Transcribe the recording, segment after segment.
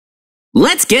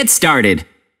Let's get started.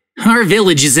 Our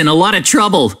village is in a lot of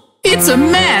trouble. It's a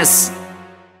mess.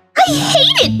 I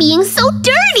hate it being so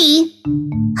dirty.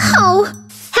 Oh,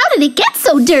 how did it get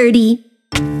so dirty?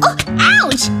 Oh,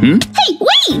 ouch! Hey,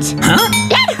 wait! Huh?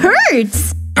 That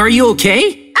hurts! Are you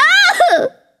okay? Oh!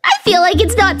 I feel like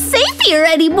it's not safe here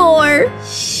anymore.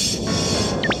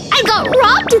 I got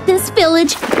robbed at this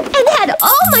village and had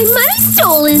all my money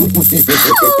stolen.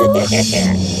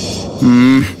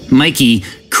 Oh. Mikey,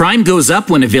 crime goes up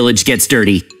when a village gets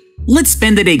dirty. Let's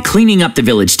spend the day cleaning up the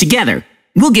village together.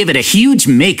 We'll give it a huge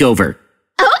makeover.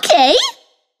 Okay.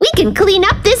 We can clean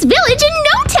up this village in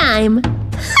no time.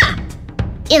 Ha!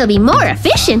 It'll be more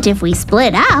efficient if we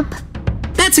split up.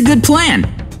 That's a good plan.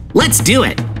 Let's do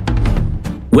it.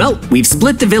 Well, we've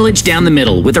split the village down the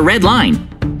middle with a red line.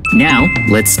 Now,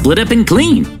 let's split up and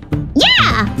clean.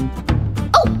 Yeah!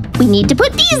 Oh, we need to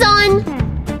put these on.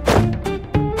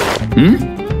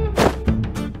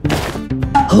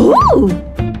 Ooh!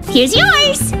 Here's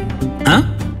yours. Huh?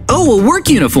 Oh, a work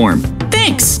uniform.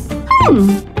 Thanks.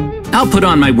 I'll put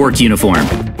on my work uniform.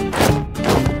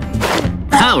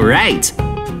 All right.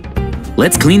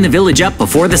 Let's clean the village up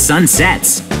before the sun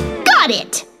sets. Got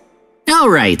it. All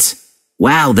right.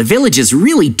 Wow, the village is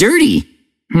really dirty.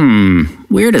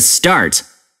 Where to start?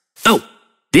 Oh,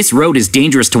 this road is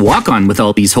dangerous to walk on with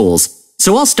all these holes,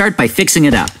 so I'll start by fixing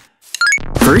it up.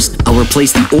 First, I'll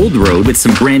replace the old road with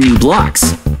some brand new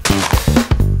blocks.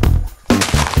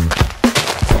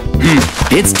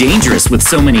 It's dangerous with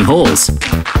so many holes.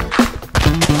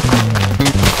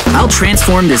 I'll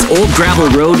transform this old gravel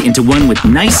road into one with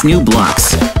nice new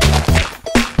blocks.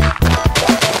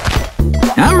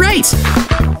 All right.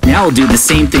 Now I'll do the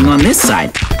same thing on this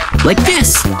side, like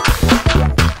this.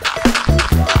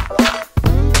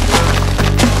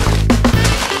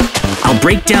 I'll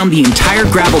break down the entire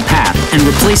gravel path and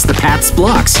replace the path's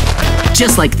blocks,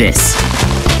 just like this.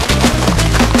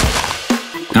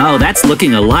 Oh, that's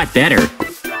looking a lot better.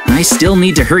 I still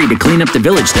need to hurry to clean up the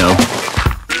village, though.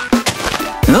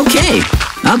 Okay,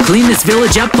 I'll clean this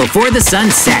village up before the sun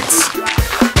sets.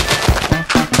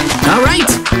 All right,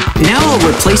 now I'll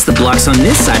replace the blocks on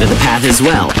this side of the path as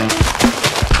well.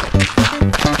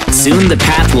 Soon the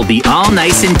path will be all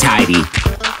nice and tidy.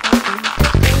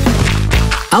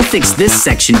 I'll fix this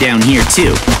section down here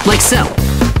too, like so.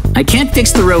 I can't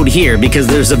fix the road here because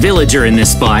there's a villager in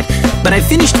this spot, but I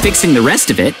finished fixing the rest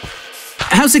of it.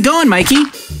 How's it going, Mikey?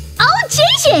 Oh,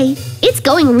 JJ! It's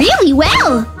going really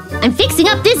well! I'm fixing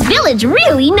up this village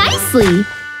really nicely!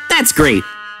 That's great.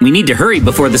 We need to hurry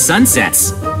before the sun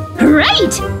sets.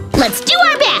 Right! Let's do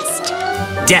our best!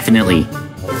 Definitely.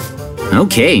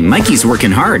 Okay, Mikey's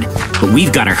working hard, but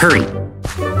we've got to hurry.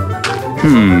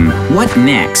 What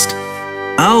next?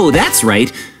 Oh, that's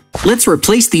right. Let's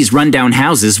replace these rundown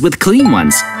houses with clean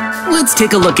ones. Let's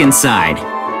take a look inside.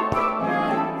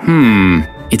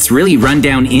 It's really run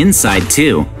down inside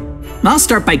too. I'll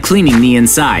start by cleaning the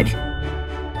inside.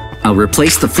 I'll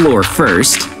replace the floor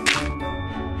first.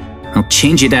 I'll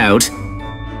change it out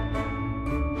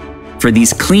for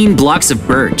these clean blocks of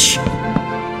birch.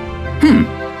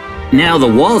 Now the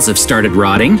walls have started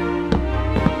rotting.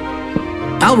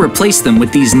 I'll replace them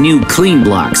with these new clean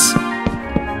blocks.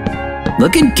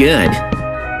 Looking good.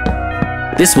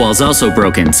 This wall's also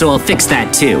broken, so I'll fix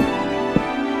that too.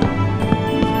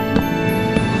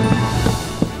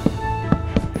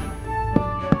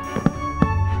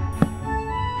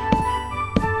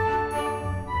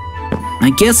 I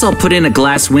guess I'll put in a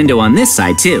glass window on this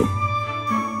side too.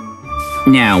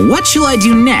 Now, what shall I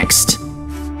do next?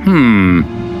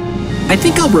 I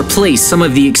think I'll replace some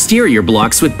of the exterior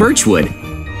blocks with birch wood.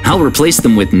 I'll replace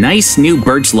them with nice new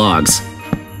birch logs.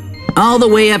 All the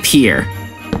way up here.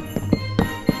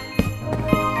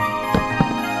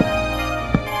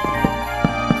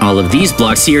 All of these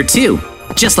blocks here too,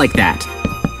 just like that.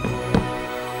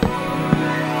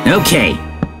 Okay.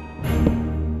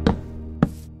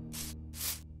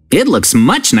 It looks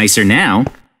much nicer now.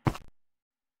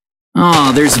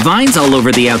 Aw, there's vines all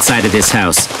over the outside of this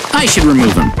house. I should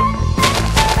remove them.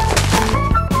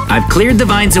 I've cleared the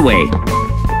vines away.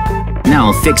 Now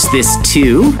I'll fix this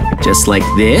too, just like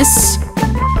this.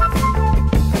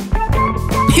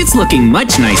 It's looking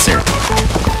much nicer.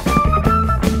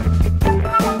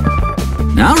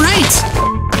 All right.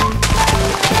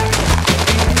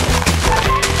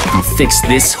 I'll fix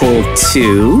this hole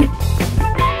too.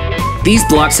 These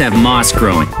blocks have moss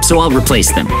growing, so I'll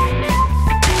replace them.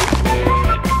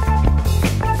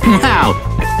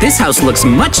 Wow, this house looks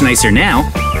much nicer now.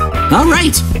 All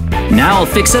right, now I'll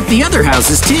fix up the other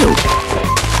houses too.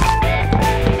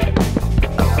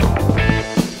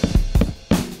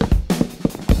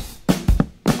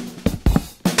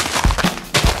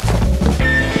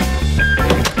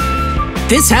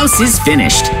 This house is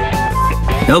finished.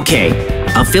 Okay,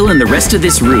 I'll fill in the rest of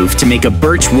this roof to make a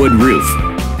birch wood roof.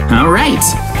 All right,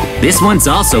 this one's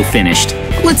also finished.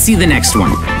 Let's see the next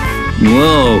one.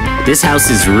 Whoa, this house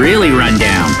is really run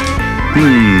down.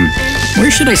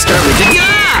 Where should I start with it?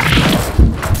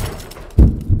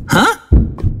 Huh?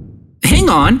 Hang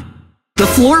on. The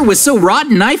floor was so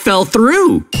rotten I fell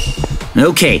through.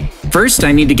 Okay, first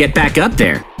I need to get back up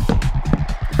there.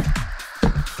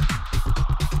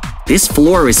 This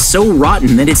floor is so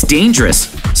rotten that it's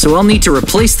dangerous, so I'll need to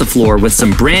replace the floor with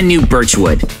some brand new birch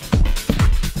wood.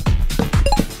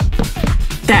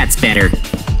 That's better.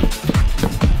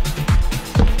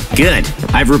 Good,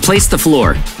 I've replaced the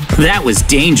floor. That was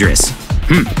dangerous.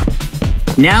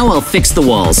 Now I'll fix the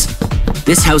walls.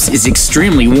 This house is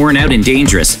extremely worn out and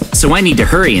dangerous, so I need to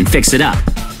hurry and fix it up.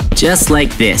 Just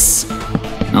like this.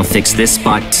 I'll fix this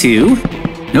spot too.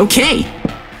 Okay.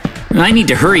 I need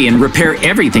to hurry and repair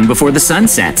everything before the sun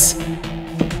sets.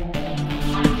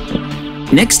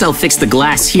 Next, I'll fix the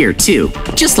glass here too,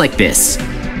 just like this.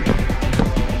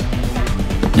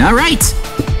 All right.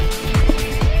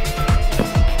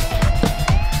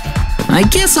 I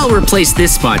guess I'll replace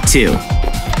this spot too.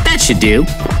 That should do.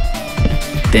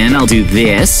 Then I'll do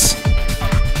this.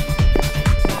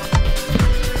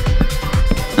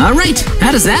 All right,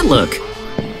 how does that look?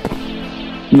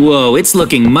 Whoa, it's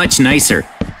looking much nicer.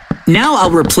 Now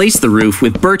I'll replace the roof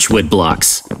with birchwood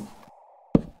blocks.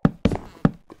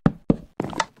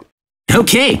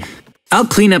 Okay, I'll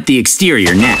clean up the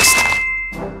exterior next.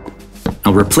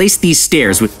 I'll replace these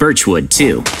stairs with birchwood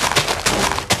too.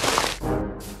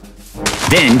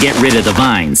 Then get rid of the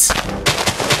vines.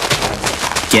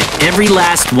 Get every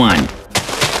last one.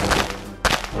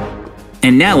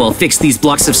 And now I'll fix these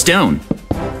blocks of stone.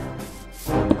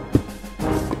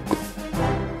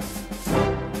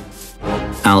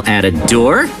 I'll add a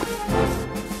door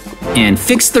and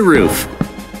fix the roof.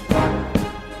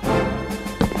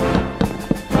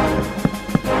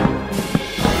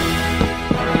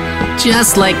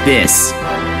 Just like this.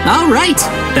 All right,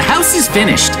 the house is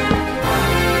finished.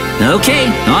 Okay,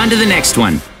 on to the next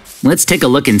one. Let's take a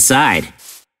look inside.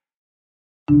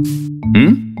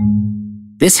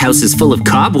 This house is full of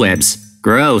cobwebs.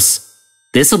 Gross.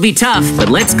 This'll be tough, but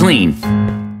let's clean.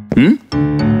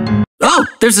 Oh,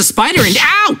 there's a spider and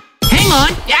ow! Hang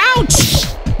on! Ouch!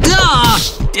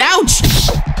 Ouch!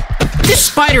 This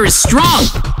spider is strong!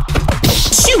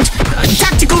 Shoot!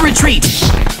 Tactical retreat!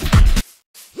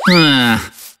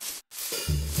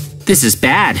 This is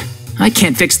bad. I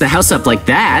can't fix the house up like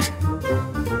that.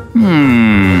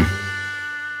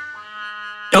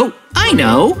 Oh, I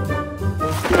know!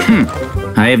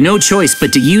 I have no choice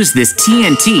but to use this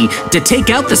TNT to take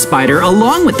out the spider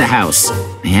along with the house.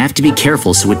 I have to be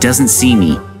careful so it doesn't see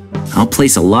me. I'll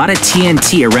place a lot of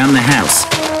TNT around the house.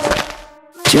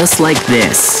 Just like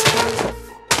this.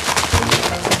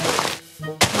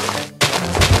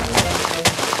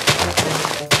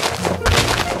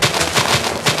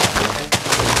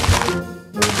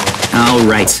 All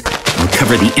right, I'll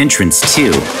cover the entrance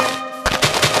too.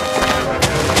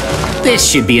 This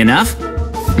should be enough.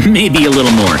 Maybe a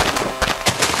little more.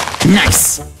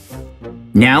 Nice!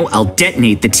 Now I'll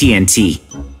detonate the TNT.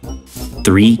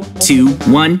 3, 2,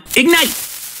 1, ignite!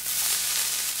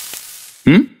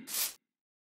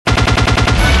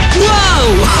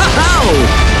 Whoa! Ho-ho!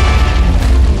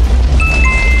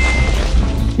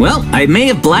 Well, I may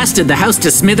have blasted the house to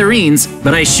smithereens,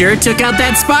 but I sure took out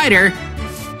that spider.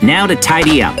 Now to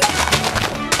tidy up.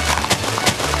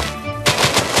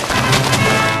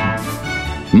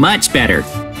 Much better.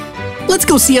 Let's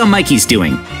go see how Mikey's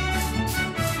doing.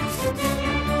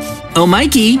 Oh,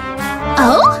 Mikey!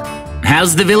 Oh?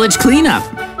 How's the village cleanup?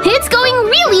 It's going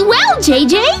really well,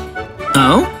 JJ!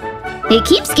 Oh? It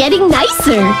keeps getting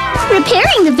nicer.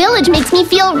 Repairing the village makes me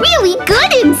feel really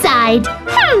good inside.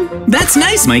 That's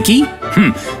nice, Mikey.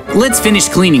 Let's finish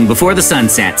cleaning before the sun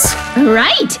sets.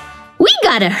 Right! We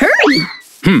gotta hurry!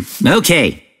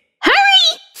 Okay.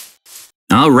 Hurry!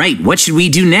 All right, what should we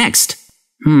do next?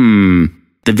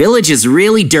 The village is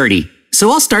really dirty,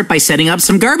 so I'll start by setting up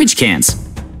some garbage cans.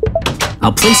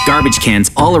 I'll place garbage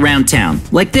cans all around town,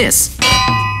 like this.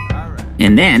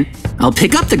 And then, I'll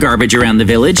pick up the garbage around the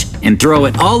village and throw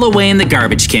it all away in the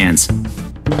garbage cans.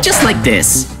 Just like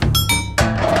this.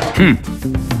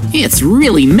 It's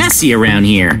really messy around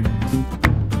here.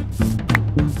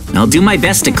 I'll do my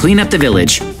best to clean up the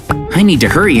village. I need to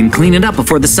hurry and clean it up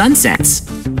before the sun sets.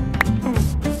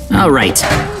 All right,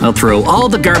 I'll throw all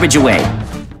the garbage away.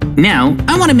 Now,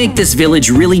 I want to make this village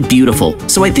really beautiful,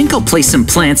 so I think I'll place some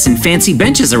plants and fancy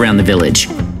benches around the village.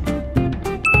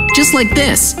 Just like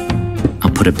this.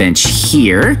 I'll put a bench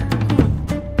here.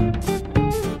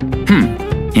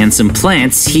 And some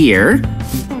plants here.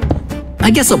 I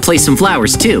guess I'll place some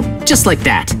flowers too, just like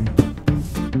that.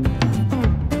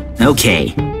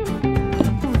 Okay.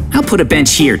 I'll put a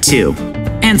bench here too.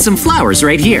 And some flowers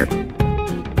right here.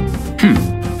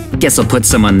 Guess I'll put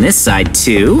some on this side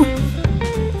too.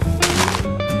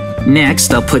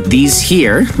 Next, I'll put these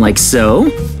here, like so.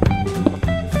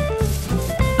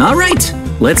 All right,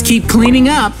 let's keep cleaning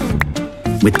up.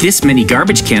 With this many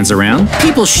garbage cans around,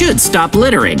 people should stop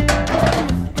littering.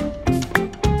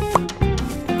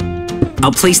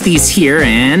 I'll place these here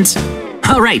and…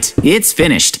 All right, it's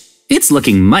finished. It's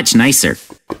looking much nicer.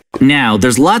 Now,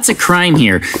 there's lots of crime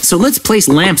here, so let's place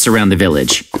lamps around the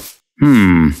village.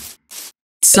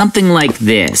 Something like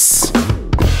this.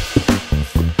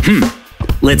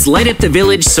 Let's light up the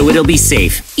village so it'll be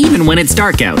safe, even when it's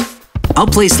dark out. I'll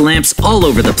place lamps all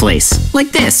over the place,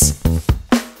 like this.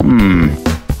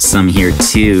 Some here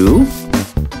too.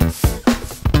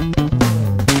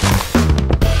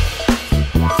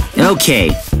 Okay,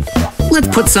 let's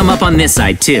put some up on this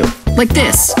side too, like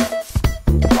this.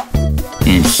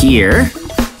 And here.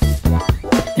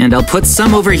 And I'll put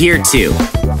some over here too.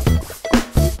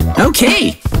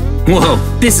 Okay! Whoa,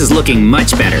 this is looking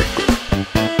much better.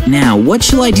 Now, what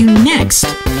shall I do next?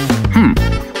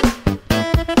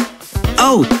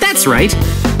 Oh, that's right!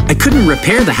 I couldn't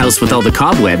repair the house with all the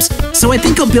cobwebs, so I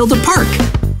think I'll build a park.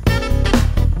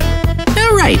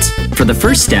 Alright, for the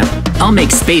first step, I'll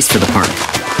make space for the park.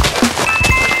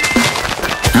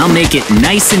 I'll make it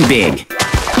nice and big.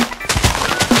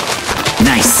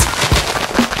 Nice.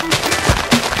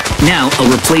 Now,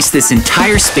 I'll replace this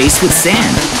entire space with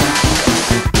sand.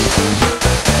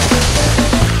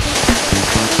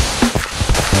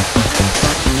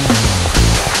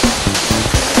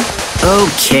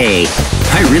 Okay,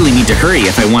 I really need to hurry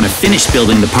if I want to finish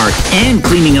building the park and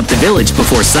cleaning up the village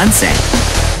before sunset.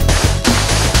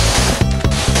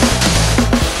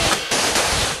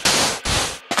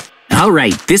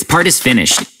 Alright, this part is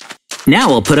finished.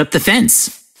 Now I'll put up the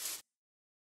fence.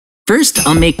 First,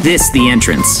 I'll make this the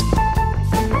entrance.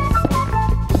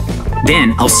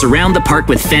 Then, I'll surround the park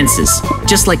with fences,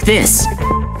 just like this.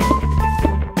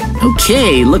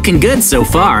 Okay, looking good so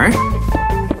far.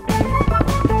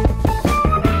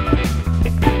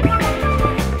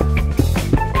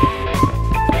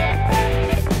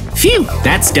 Phew,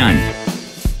 that's done.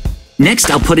 Next,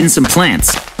 I'll put in some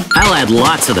plants. I'll add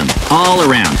lots of them, all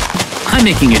around. I'm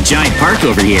making a giant park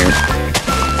over here.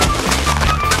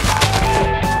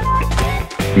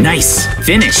 Nice,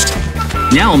 finished.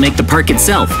 Now I'll make the park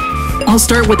itself. I'll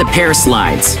start with a pair of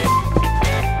slides.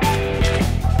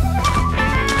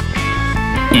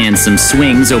 And some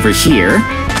swings over here.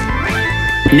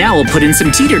 Now I'll put in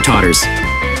some teeter-totters.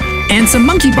 And some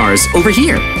monkey bars over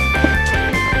here.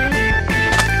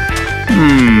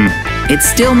 It's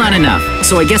still not enough,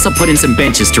 so I guess I'll put in some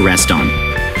benches to rest on.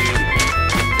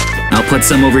 I'll put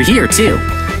some over here, too.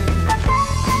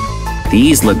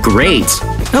 These look great.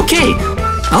 Okay,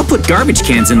 I'll put garbage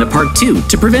cans in the park, too,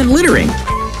 to prevent littering.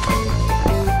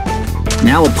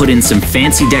 Now I'll put in some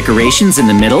fancy decorations in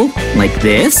the middle, like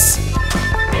this.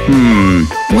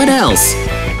 What else?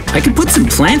 I could put some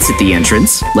plants at the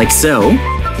entrance, like so.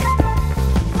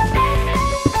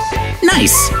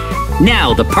 Nice!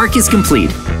 Now the park is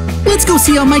complete. Let's go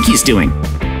see how Mikey's doing.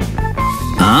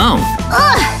 Oh.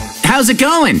 How's it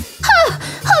going? Oh,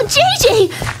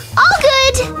 JJ! All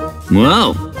good!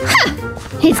 Whoa.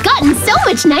 It's gotten so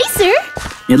much nicer.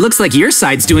 It looks like your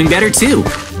side's doing better too.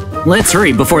 Let's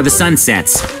hurry before the sun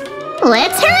sets.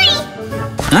 Let's hurry!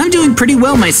 I'm doing pretty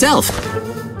well myself.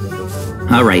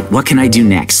 Alright, what can I do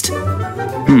next?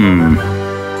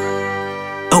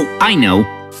 Oh, I know.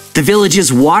 The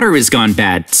village's water has gone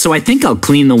bad, so I think I'll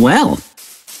clean the well.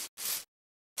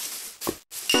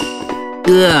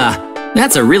 Ugh,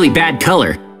 that's a really bad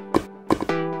color.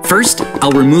 First,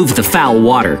 I'll remove the foul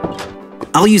water.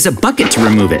 I'll use a bucket to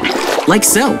remove it, like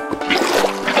so.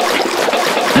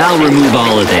 I'll remove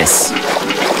all of this.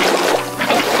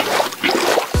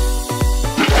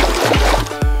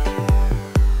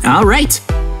 All right.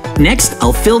 Next,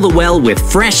 I'll fill the well with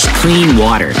fresh, clean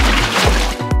water.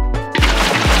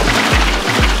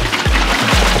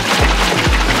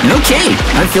 Okay,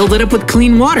 I filled it up with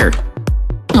clean water.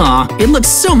 Aw, it looks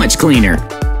so much cleaner.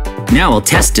 Now I'll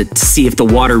test it to see if the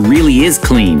water really is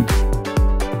clean.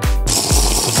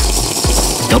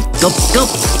 Gulp, gulp, gulp.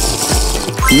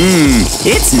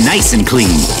 It's nice and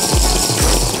clean.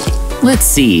 Let's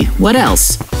see, what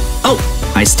else? Oh,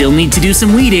 I still need to do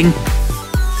some weeding.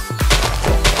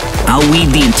 I'll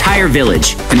weed the entire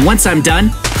village, and once I'm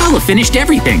done, I'll have finished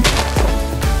everything.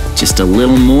 Just a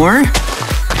little more.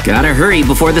 Gotta hurry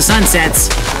before the sun sets.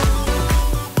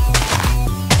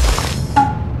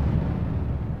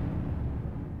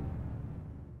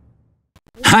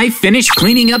 I finished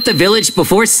cleaning up the village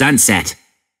before sunset.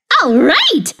 All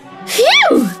right!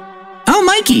 Phew! Oh,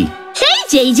 Mikey! Hey,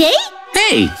 JJ!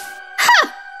 Hey!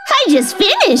 Huh! I just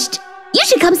finished! You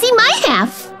should come see my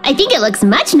half. I think it looks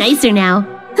much nicer now.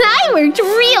 I worked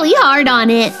really hard on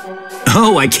it.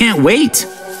 Oh, I can't wait!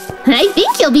 I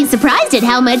think you'll be surprised at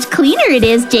how much cleaner it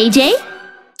is, JJ.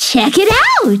 Check it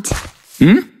out!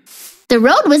 The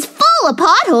road was full of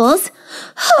potholes.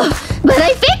 But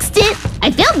I fixed it. I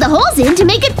filled the holes in to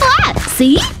make it flat.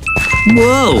 See?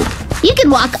 Whoa! You can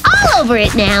walk all over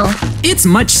it now. It's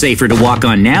much safer to walk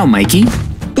on now, Mikey.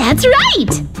 That's right!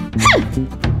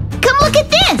 Come look at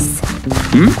this!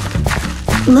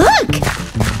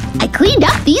 Look! I cleaned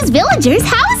up these villagers'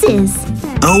 houses.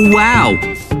 Oh, wow!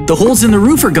 The holes in the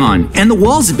roof are gone, and the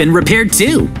walls have been repaired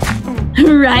too.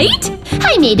 Right?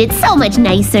 I made it so much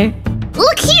nicer.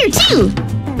 Look here, too!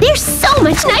 They're so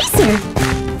much nicer!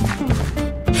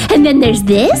 And then there's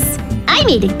this. I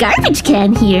made a garbage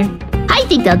can here. I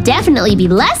think there'll definitely be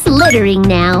less littering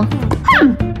now.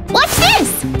 Watch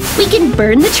this! We can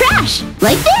burn the trash,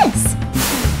 like this.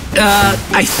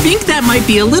 I think that might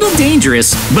be a little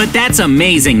dangerous, but that's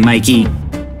amazing, Mikey.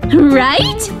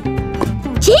 Right?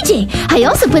 JJ, I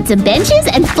also put some benches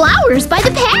and flowers by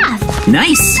the path.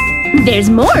 Nice! There's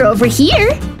more over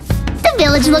here. The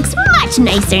village looks much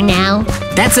nicer now.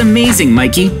 That's amazing,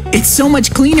 Mikey. It's so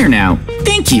much cleaner now.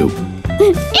 Thank you.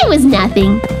 It was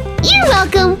nothing. You're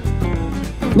welcome.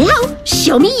 Now,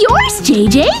 show me yours,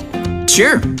 JJ.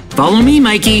 Sure. Follow me,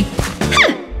 Mikey.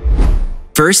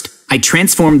 First, I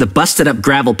transformed the busted-up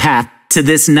gravel path to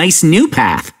this nice new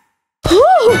path.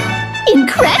 Oh,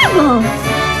 incredible!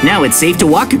 Now it's safe to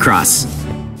walk across.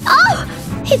 Oh,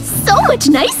 it's so much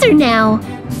nicer now.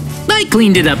 I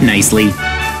cleaned it up nicely.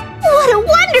 What a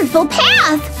wonderful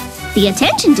path! The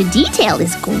attention to detail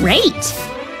is great.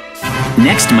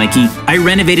 Next, Mikey, I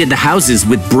renovated the houses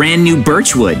with brand new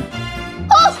birch wood.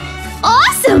 Oh,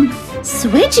 awesome!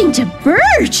 Switching to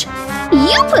birch!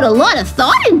 You put a lot of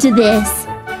thought into this.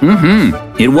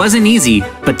 It wasn't easy,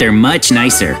 but they're much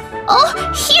nicer. Oh,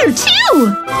 here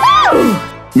too!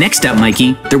 Woo! Next up,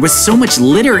 Mikey, there was so much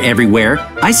litter everywhere,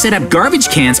 I set up garbage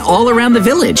cans all around the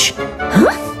village.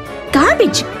 Huh?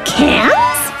 Garbage cans?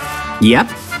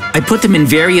 Yep. I put them in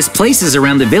various places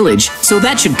around the village, so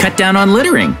that should cut down on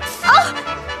littering. Oh,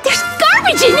 there's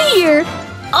garbage in here!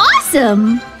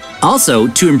 Awesome! Also,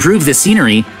 to improve the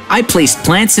scenery, I placed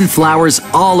plants and flowers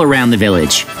all around the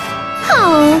village.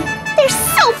 Oh, they're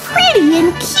so pretty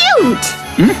and cute!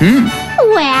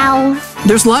 Wow!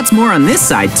 There's lots more on this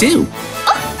side, too.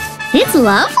 Oh, it's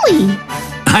lovely!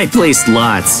 I placed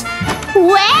lots.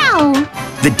 Wow!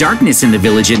 The darkness in the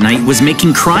village at night was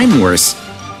making crime worse,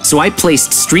 so I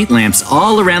placed street lamps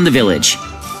all around the village.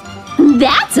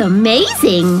 That's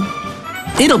amazing!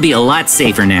 It'll be a lot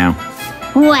safer now.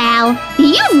 Wow,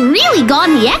 you've really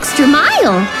gone the extra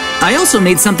mile! I also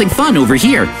made something fun over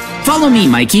here. Follow me,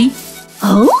 Mikey.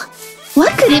 Oh?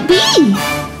 What could it be?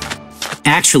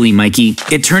 Actually, Mikey,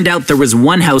 it turned out there was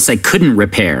one house I couldn't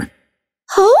repair.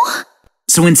 Oh?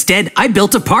 So instead, I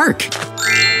built a park.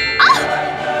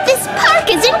 Oh! This park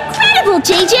is incredible,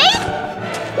 JJ!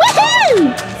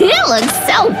 Woohoo! It looks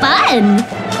so fun!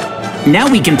 Now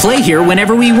we can play here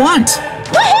whenever we want.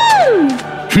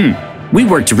 Woohoo! We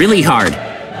worked really hard.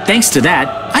 Thanks to that,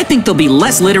 I think there'll be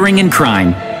less littering and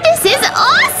crime. This is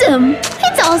awesome!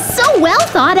 It's all so well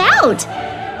thought out.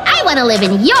 I want to live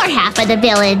in your half of the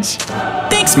village.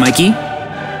 Thanks, Mikey.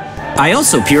 I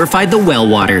also purified the well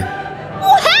water.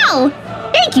 Wow!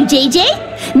 Thank you,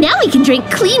 JJ. Now we can drink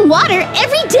clean water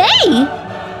every day.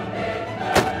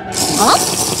 Oh.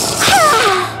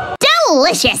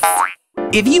 Delicious!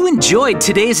 If you enjoyed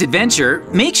today's adventure,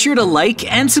 make sure to like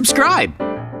and subscribe.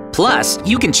 Plus,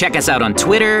 you can check us out on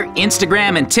Twitter,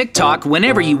 Instagram, and TikTok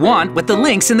whenever you want with the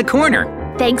links in the corner.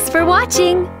 Thanks for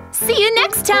watching. See you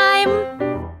next time.